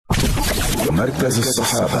مركز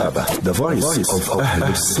الصحابة, the voice of أهل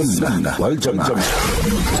السنة والجماعة.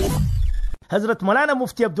 Hazrat Maulana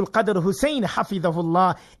Mufti Abdul Qadir Hoosen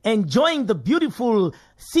Hafidhahullah, enjoying the beautiful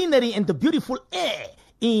scenery and the beautiful air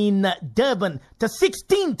in Durban, the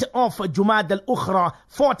 16th of Jumad al-Ukhra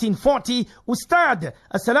 1440. Ustad,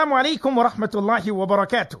 Assalamu alaikum wa rahmatullahi wa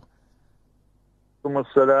barakatuh.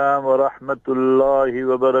 Assalam wa rahmatullahi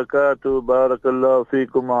wa barakatuh. Barakallahu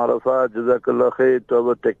feekum Arafat. Jazakallah khair to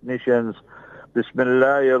our technicians.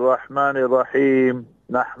 Bismillahir Rahmanir Rahim.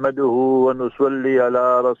 Nahmaduhu wa nusalli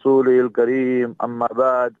ala Rasulil Kareem. Amma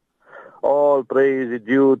ba'd. All praise is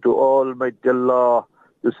due to Almighty Allah,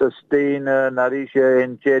 the sustainer, nourisher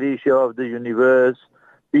and cherisher of the universe.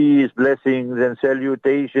 Peace, blessings and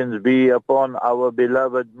salutations be upon our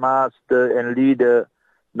beloved master and leader,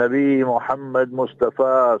 Nabi Muhammad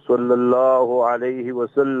Mustafa sallallahu alayhi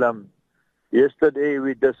wasallam. Yesterday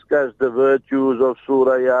we discussed the virtues of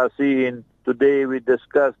Sura Yaseen. Today we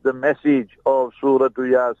discuss the message of Surah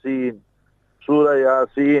Yaseen. Surah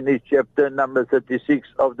Yaseen is chapter number 36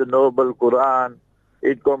 of the Noble Quran.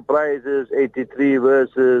 It comprises 83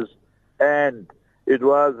 verses and it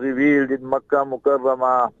was revealed in Makkah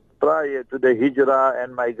Mukarramah prior to the hijrah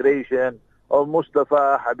and migration of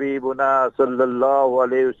Mustafa Habibuna sallallahu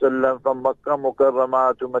alayhi wasallam from Makkah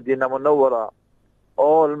Mukarramah to Medina Munawwara.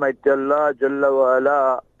 Almighty Allah Jalla wa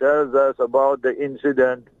Ala tells us about the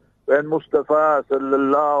incident when Mustafa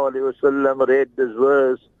sallallahu alayhi wasallam read this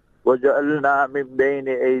verse, وَجَعَلْنَا مِن بَيْنِ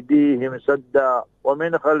أَيْدِيهِمْ سَدًّا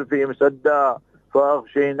وَمِنْ خَلْفِهِمْ سَدًّا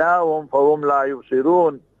فَأَغْشَيْنَاهُمْ فَهُمْ لَا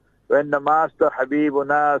يُبْصِرُونَ. When the Master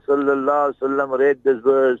Habibuna sallallahu alayhi wasallam read this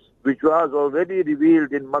verse, which was already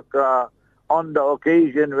revealed in Makkah on the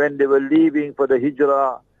occasion when they were leaving for the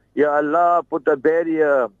hijrah, Ya Allah, put a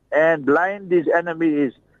barrier and blind these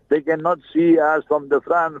enemies. They cannot see us from the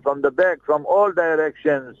front, from the back, from all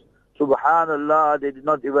directions. Subhanallah, they did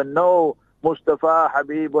not even know Mustafa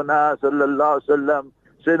Habibuna sallallahu alaihi wasallam.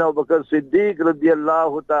 Sayyidina Abu Bakr Siddiq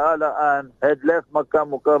radiyallahu ta'ala an had left Makkah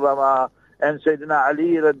Mukarramah, and Sayyidina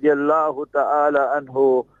Ali radiyallahu ta'ala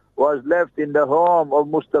anhu was left in the home of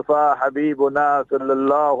Mustafa Habibuna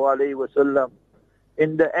sallallahu alayhi wasallam.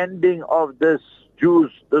 In the ending of this juz,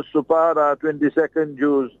 the Supara 22nd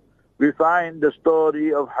juz, we find the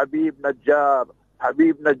story of Habib Najjar.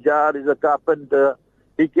 Habib Najjar is a carpenter.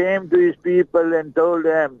 He came to his people and told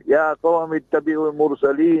them, Ya qawm ittabi'ul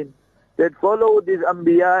mursaleen, that follow these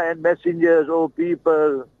Anbiya and messengers, O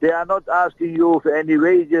people. They are not asking you for any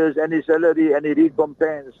wages, any salary, any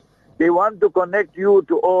recompense. They want to connect you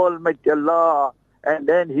to Almighty Allah. And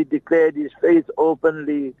then he declared his faith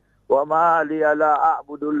openly. وَمَا لِي أَلَا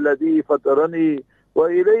أَعْبُدُ الَّذِي فَطَرَنِي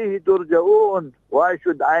وَإِلَيْهِ تُرْجَعُونَ. Why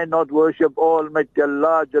should I not worship Almighty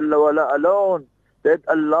Allah Jalla wala alone? That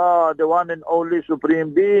Allah, the one and only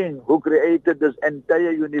Supreme Being who created this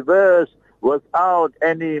entire universe without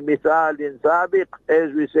any mithal in sabiq,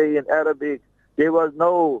 as we say in Arabic. There was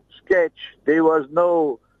no sketch, there was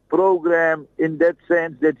no program in that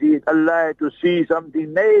sense that Allah had to see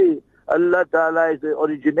something. Nay, Allah Ta'ala is the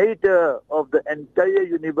originator of the entire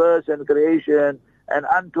universe and creation, and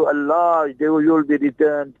unto Allah you will be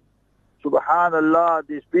returned. Subhanallah,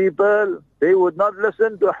 these people, they would not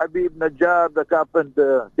listen to Habib Najjar the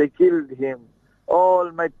carpenter. They killed him.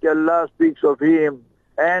 Almighty Allah speaks of him.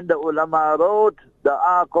 And the ulama wrote,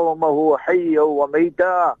 Da'a qawmahu hayya wa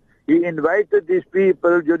mayta. He invited these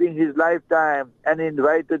people during his lifetime and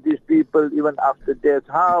invited these people even after death.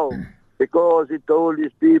 How? Because he told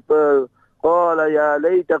his people, قَالَ يَا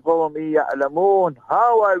لَيْتَ قَوْمِي يَعْلَمُونَ.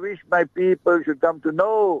 How I wish my people should come to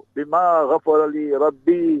know, بِمَا غَفَرَ لِي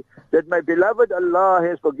رَبِّي, that my beloved Allah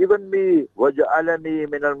has forgiven me, وَجَعَلَنِي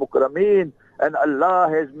مِنَ الْمُكْرَمِينَ, and Allah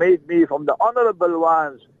has made me from the honorable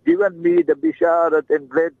ones, given me the bisharat and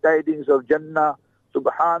glad tidings of Jannah.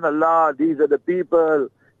 Subhanallah, these are the people.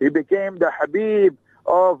 He became the Habib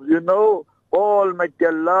of, Almighty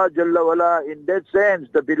Allah Jalla wala, in that sense,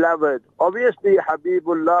 the beloved. Obviously,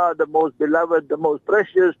 Habibullah, the most beloved, the most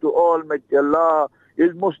precious to Almighty Allah,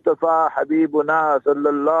 is Mustafa Habibuna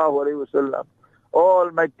sallallahu alayhi wasallam.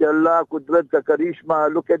 Almighty Allah, Qudrat ka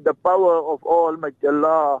Karishma, look at the power of Almighty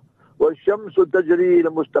Allah. وَالشَّمْسُ تَجْرِي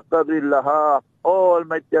لَمُسْتَقَرٍّ لَهَا.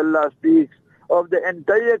 Almighty Allah speaks of the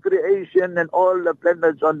entire creation and all the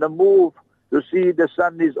planets on the move. To see the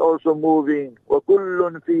sun is also moving.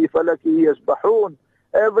 وَكُلٌّ فِي فَلَكِهِ يَسْبَحُونَ.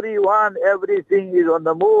 Everyone, everything is on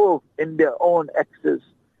the move in their own axis.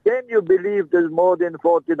 Can you believe this more than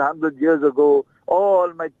 1400 years ago?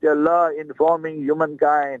 Almighty Allah informing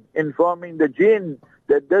humankind, informing the jinn,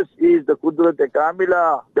 that this is the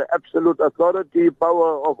Qudrat-e-Kamila, the absolute authority,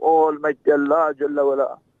 power of Almighty Allah Jalla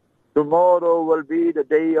wala. Tomorrow will be the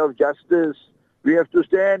day of justice. We have to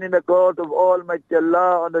stand in the court of Almighty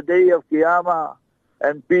Allah on the day of Qiyamah.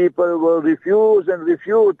 And people will refuse and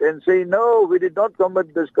refute and say, no, we did not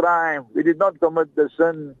commit this crime. We did not commit the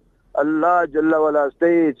sin. Allah Jalla wala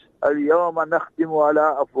states, Al-yawma nakhtimu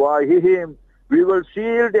ala afwahihim. We will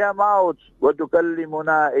seal their mouths. Wa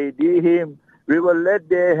tukallimuna aydihim. We will let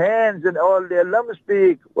their hands and all their limbs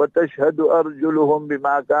speak. Wa tashhadu arjuluhum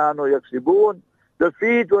bima kanu yaksibun. The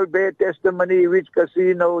feet will bear testimony which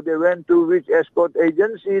casino they went to, which escort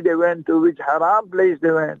agency they went to, which haram place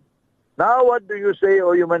they went. Now what do you say,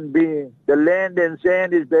 O human being? The land and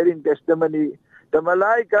sand is bearing testimony. The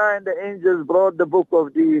Malaika and the angels brought the book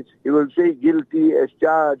of deeds. He will say guilty as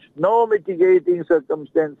charged. No mitigating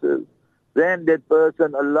circumstances. Then that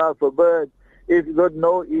person, Allah forbid, if he got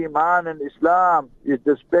no Iman and Islam, is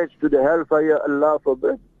dispatched to the hellfire, Allah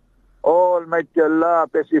forbid. Almighty Allah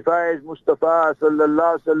pacifies Mustafa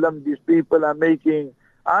sallallahu alaihi wasallam. These people are making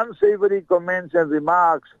unsavory comments and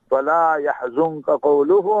remarks. فَلَا يَحْزُنْكَ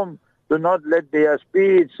قَوْلُهُمْ. Do not let their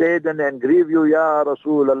speech sadden and grieve you, Ya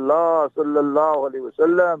Rasulullah sallallahu alaihi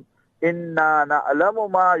wasallam. Inna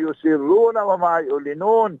na'lamu ma yusirruna wa ma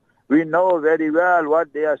yulinun. We know very well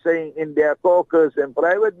what they are saying in their caucus and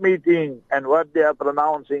private meeting and what they are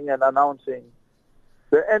pronouncing and announcing.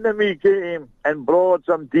 The enemy came and brought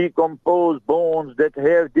some decomposed bones that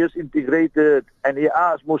have disintegrated, and he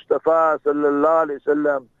asked Mustafa sallallahu alaihi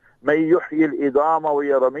wasallam, May yuhyi al-idama wa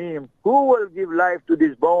yaramim. Who will give life to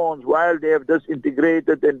these bones while they have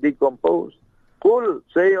disintegrated and decomposed? Qul,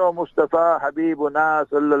 say, O Mustafa Habibuna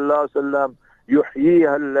sallallahu alaihi wasallam,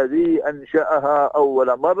 yuhyiha alladhi ansha'aha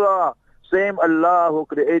awwala marra. Same Allah who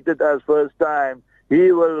created us first time,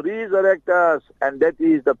 He will resurrect us, and that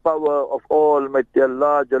is the power of Almighty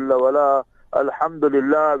Allah Jalla wala.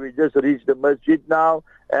 Alhamdulillah, we just reached the masjid now,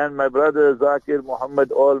 and my brother Zakir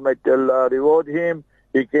Muhammad, Almighty Allah reward him.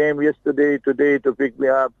 He came yesterday, today to pick me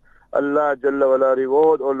up. Allah Jalla wala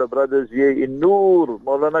reward all the brothers here in Noor.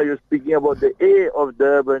 Maulana, you're speaking about the air of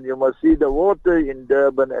Durban. You must see the water in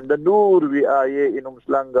Durban and the Noor we are here in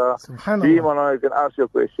Umslanga. Subhanallah. See, Maulana, you can ask your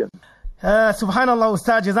question. Subhanallah,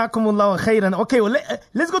 Ustaz, Jazakumullah khairan. Okay, well,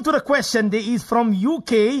 let's go to the question. There is from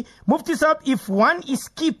UK. Mufti Sahib, if one is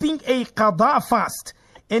keeping a qada fast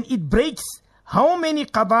and it breaks, how many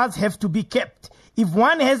qadas have to be kept? If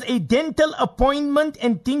one has a dental appointment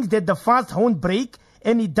and thinks that the fast won't break,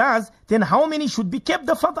 and it does, then how many should be kept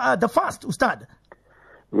the fast, Ustad?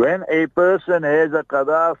 When a person has a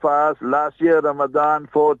qada fast, last year Ramadan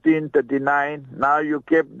 1439, now you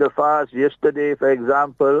kept the fast yesterday, for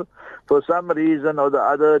example, for some reason or the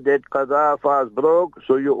other that qada fast broke,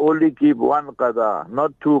 so you only keep one qada,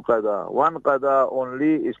 not two qada. One qada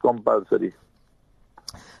only is compulsory.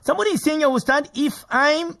 Somebody is saying, Ustad, if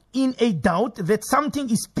I'm in a doubt that something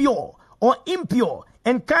is pure or impure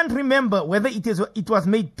and can't remember whether it was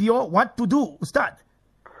made pure, what to do, Ustad?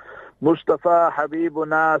 Mustafa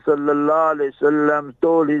Habibuna sallallahu alayhi wasallam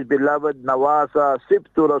told his beloved Nawasa,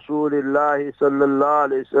 Sibtu Rasulillahi sallallahu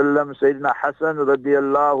alayhi wasallam, Sayyidina Hasan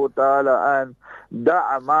radiyallahu ta'ala an,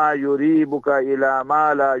 Da' ma yuribuka ila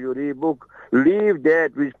ma la yuribuk. Leave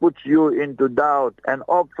that which puts you into doubt and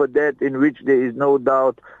opt for that in which there is no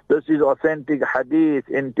doubt. This is authentic hadith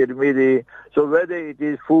in Tirmidhi. So whether it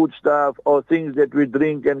is food stuff or things that we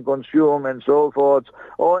drink and consume and so forth,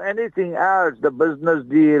 or anything else, the business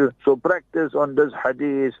deal, so practice on this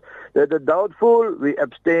hadith. That the doubtful, we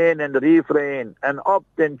abstain and refrain and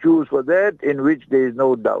opt and choose for that in which there is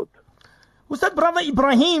no doubt. Ustad, brother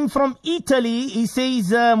Ibrahim from Italy, he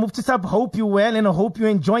says, Mufti Sahib, hope you well and I hope you're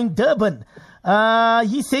enjoying Durban.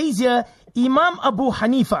 He says here, Imam Abu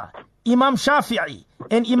Hanifa, Imam Shafi'i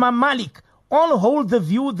and Imam Malik all hold the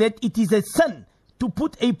view that it is a sin to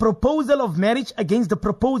put a proposal of marriage against the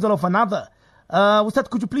proposal of another. Ustad,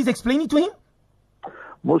 could you please explain it to him?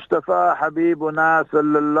 Mustafa Habibuna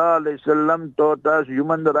sallallahu alayhi wasallam taught us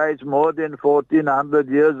human rights more than 1400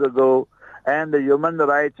 years ago. And the human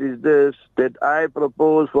rights is this, that I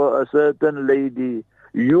propose for a certain lady.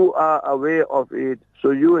 You are aware of it, so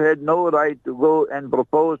you had no right to go and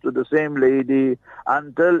propose to the same lady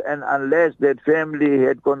until and unless that family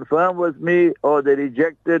had confirmed with me or they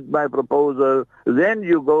rejected my proposal. Then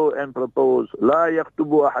you go and propose. La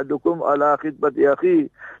yaktubu ahadukum ala khitbati akhi,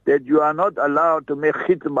 that you are not allowed to make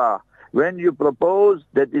khitbah. When you propose,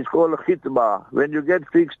 that is called khitbah. When you get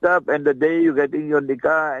fixed up and the day you get in your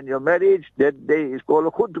nikah and your marriage, that day is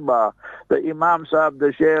called khutbah. The Imam Sahib,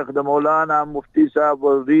 the Sheikh, the Maulana, Mufti Sahib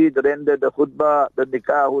will render the khutbah, the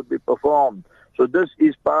nikah would be performed. So this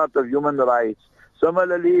is part of human rights.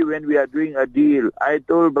 Similarly, when we are doing a deal, I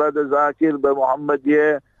told Brother Zakir by Muhammad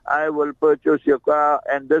here, I will purchase your car,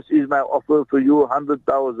 and this is my offer for you,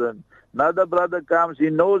 100,000. Another brother comes, he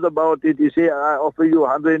knows about it, he say, I offer you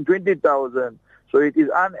 120,000. So it is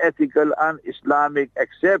unethical, un-Islamic,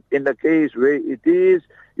 except in the case where it is,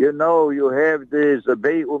 you know, you have this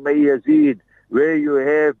Bay Yazid, where you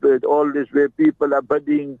have all this, where people are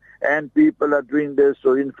bidding and people are doing this.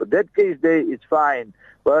 So in for that case there, it's fine.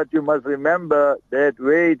 But you must remember that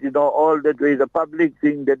where, you know, all that way is a public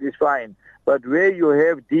thing, that is fine. But where you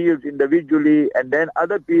have deals individually and then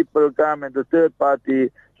other people come and the third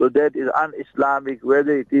party, so that is un-Islamic,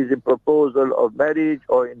 whether it is in proposal of marriage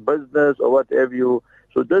or in business or whatever you.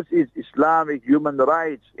 So this is Islamic human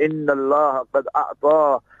rights. Inna Allah qad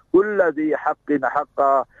a'ta kulla dhi haqqin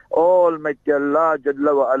haqqa. Almighty Allah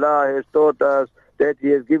Jalla wa Ala has taught us that He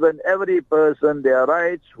has given every person their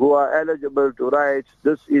rights who are eligible to rights.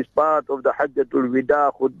 This is part of the Hajjatul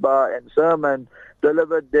Wida khutbah and sermon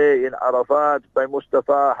delivered there in Arafat by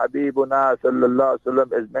Mustafa Habibuna sallallahu alaihi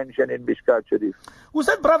wasallam, as mentioned in Mishkat Sharif. Who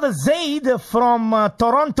said Brother Zaid from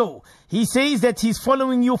Toronto? He says that he's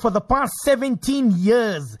following you for the past 17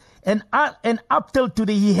 years. And up till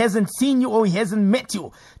today, he hasn't seen you or he hasn't met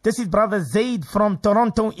you. This is Brother Zaid from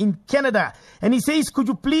Toronto in Canada. And he says, could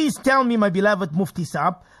you please tell me, my beloved Mufti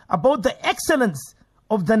Saab, about the excellence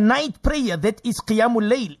of the night prayer that is Qiyamul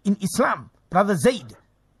Layl in Islam? Brother Zaid.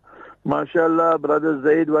 MashaAllah, Brother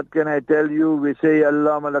Zaid, what can I tell you? We say,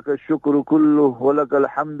 Allahumma laka shukru kullu, wa laka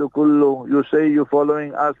alhamdu kullu. You say you're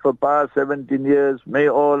following us for past 17 years. May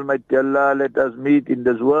Almighty Allah let us meet in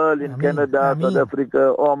this world, in Canada, South Africa,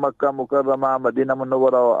 or Makkah, Mukarramah, Madinah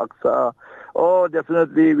Munawwara, or Aqsa. Oh,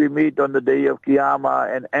 definitely we meet on the day of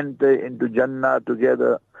Qiyamah and enter into Jannah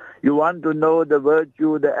together. You want to know the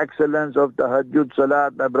virtue, the excellence of the Tahajjud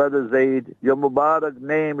Salat, my brother Zaid. Your Mubarak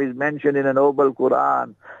name is mentioned in a noble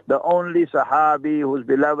Quran. The only Sahabi whose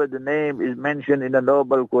beloved name is mentioned in the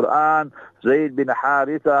noble Quran, Zaid bin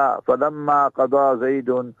Haritha, فَلَمَّا قَضَى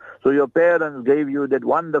زَيْدٌ. So your parents gave you that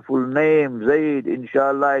wonderful name, Zaid.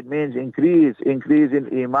 Inshallah, it means increase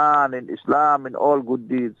in Iman, in Islam, in all good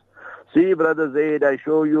deeds. See, brother Zaid, I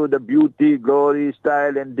show you the beauty, glory,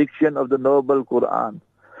 style, and diction of the noble Quran.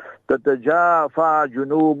 تتجافى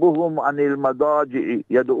جنوبهم عن المضاجع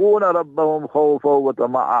يدعون ربهم خوفا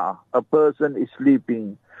وطمعا. A person is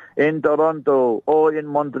sleeping in Toronto or in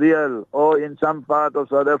Montreal or in some part of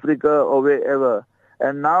South Africa or wherever,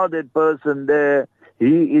 and now that person there,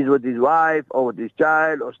 he is with his wife or with his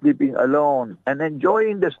child or sleeping alone and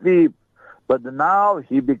enjoying the sleep. But now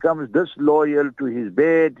he becomes disloyal to his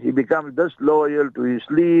bed, he becomes disloyal to his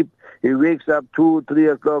sleep. He wakes up 2, 3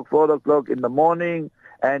 o'clock, 4 o'clock in the morning,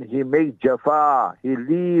 and he makes jafar. He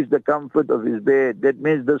leaves the comfort of his bed. That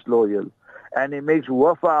means disloyal. And he makes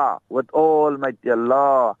wafa with Almighty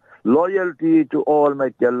Allah. Loyalty to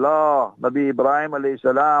Almighty Allah. Nabi Ibrahim alayhi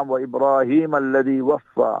salam wa Ibrahim alladhi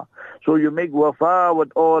wafa. So you make wafa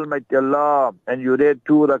with Almighty Allah, and you read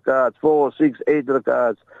 2 rakats, 4, 6, 8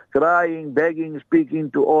 rakats, crying, begging,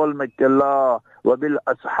 speaking to Almighty Allah.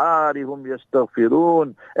 وَبِالْأَسْحَارِ هُمْ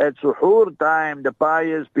يَسْتَغْفِرُونَ. At suhoor time, the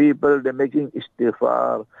pious people, they're making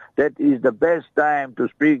istighfar. That is the best time to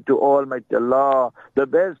speak to Almighty Allah. The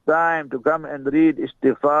best time to come and read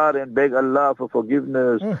istighfar and beg Allah for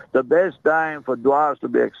forgiveness. The best time for du'as to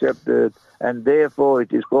be accepted. And therefore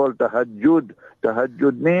it is called tahajjud.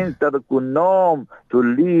 Tahajjud means tarkun nawm, to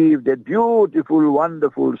leave that beautiful,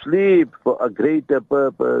 wonderful sleep for a greater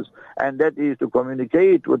purpose. And that is to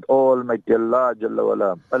communicate with Almighty Allah Jalla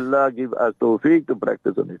wala. Allah give us tawfiq to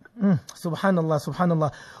practice on it. Subhanallah,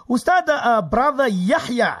 subhanallah. Ustad, brother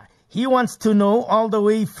Yahya, he wants to know, all the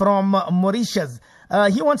way from Mauritius,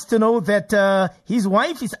 he wants to know that his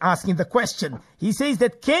wife is asking the question. He says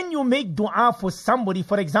that, can you make dua for somebody?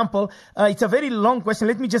 For example, it's a very long question.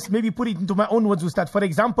 Let me just maybe put it into my own words, Ustad. For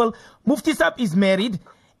example, Mufti Saab is married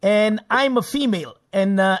and I'm a female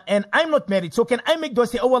and I'm not married. So can I make dua,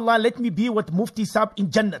 say, oh Allah, let me be with Mufti Saab in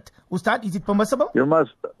Jannah? Ustad, is it permissible? You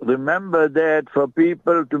must remember that for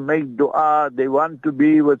people to make dua, they want to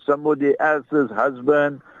be with somebody else's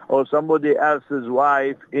husband or somebody else's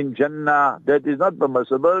wife in Jannah. That is not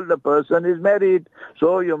permissible. The person is married.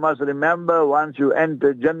 So you must remember, once you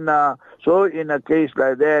enter Jannah, so in a case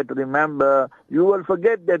like that, remember, you will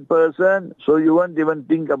forget that person, so you won't even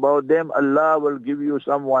think about them. Allah will give you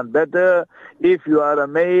someone better. If you are a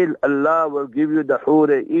male, Allah will give you the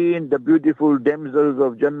Hoorein, the beautiful damsels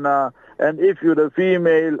of Jannah. And if you're a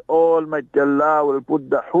female, Almighty Allah will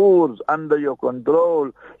put the Hoors under your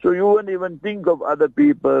control. So you won't even think of other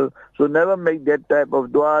people. So never make that type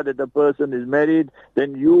of dua that a person is married,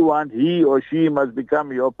 then you want he or she must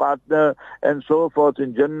become your partner and so forth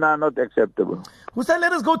in Jannah. Not acceptable. Hoosen,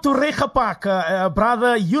 let us go to Rekha Park.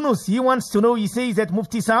 brother Yunus, he wants to know, he says that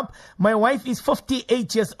Mufti Saab, my wife is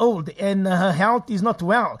 58 years old and her health is not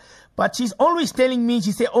well. But she's always telling me,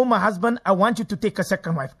 she say, oh, my husband, I want you to take a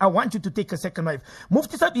second wife. I want you to take a second wife.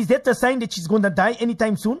 Mufti Saab, is that a sign that she's going to die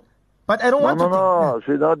anytime soon? But I don't want to. No,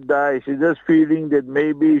 she's not die. She's just feeling that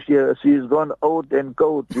maybe she's gone out and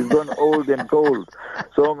cold. She's gone old and cold.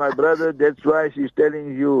 So, my brother, that's why she's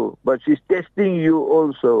telling you. But she's testing you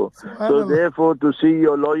also. So, therefore, to see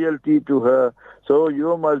your loyalty to her. So,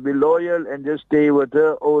 you must be loyal and just stay with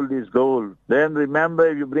her. Old is gold. Then remember,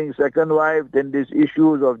 if you bring second wife, then there's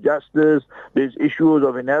issues of justice, there's issues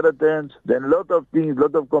of inheritance, then lot of things,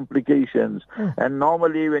 lot of complications. And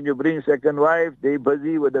normally, when you bring second wife, they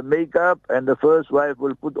busy with the makeup, and the first wife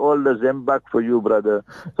will put all the zembak for you, brother.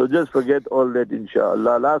 So just forget all that,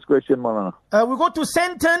 inshallah. Last question, Mama. We go to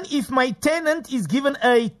Santon. If my tenant is given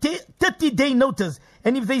a 30-day notice,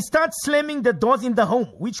 and if they start slamming the doors in the home,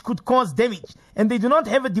 which could cause damage, and they do not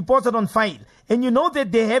have a deposit on file, and you know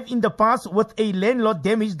that they have in the past with a landlord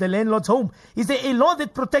damaged the landlord's home, is there a law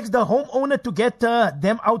that protects the homeowner to get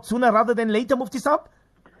them out sooner rather than later, Mufti Saab?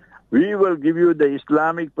 We will give you the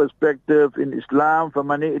Islamic perspective. In Islam,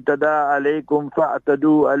 فَمَنِ اِتَدَى عَلَيْكُمْ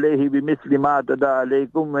فَأْتَدُوا عَلَيْهِ بِمِثْلِ مَا اعْتَدَى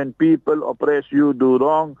عَلَيْكُمْ. When people oppress you, do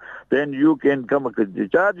wrong, then you can come and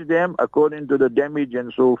charge them according to the damage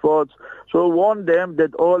and so forth. So warn them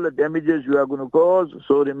that all the damages you are going to cause.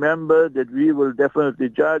 So remember that we will definitely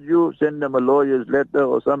charge you. Send them a lawyer's letter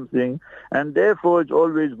or something. And therefore, it's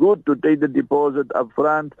always good to take the deposit up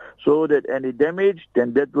front so that any damage,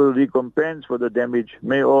 then that will recompense for the damage.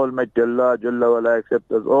 May Almighty Allah Jalla wala accept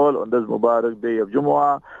us all on this Mubarak day of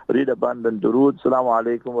Jumu'ah. Read abundant durood. Assalamu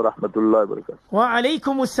alaikum wa rahmatullahi wa barakatuh. Wa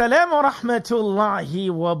alaikum assalam wa rahmatullahi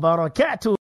wa barakatuh.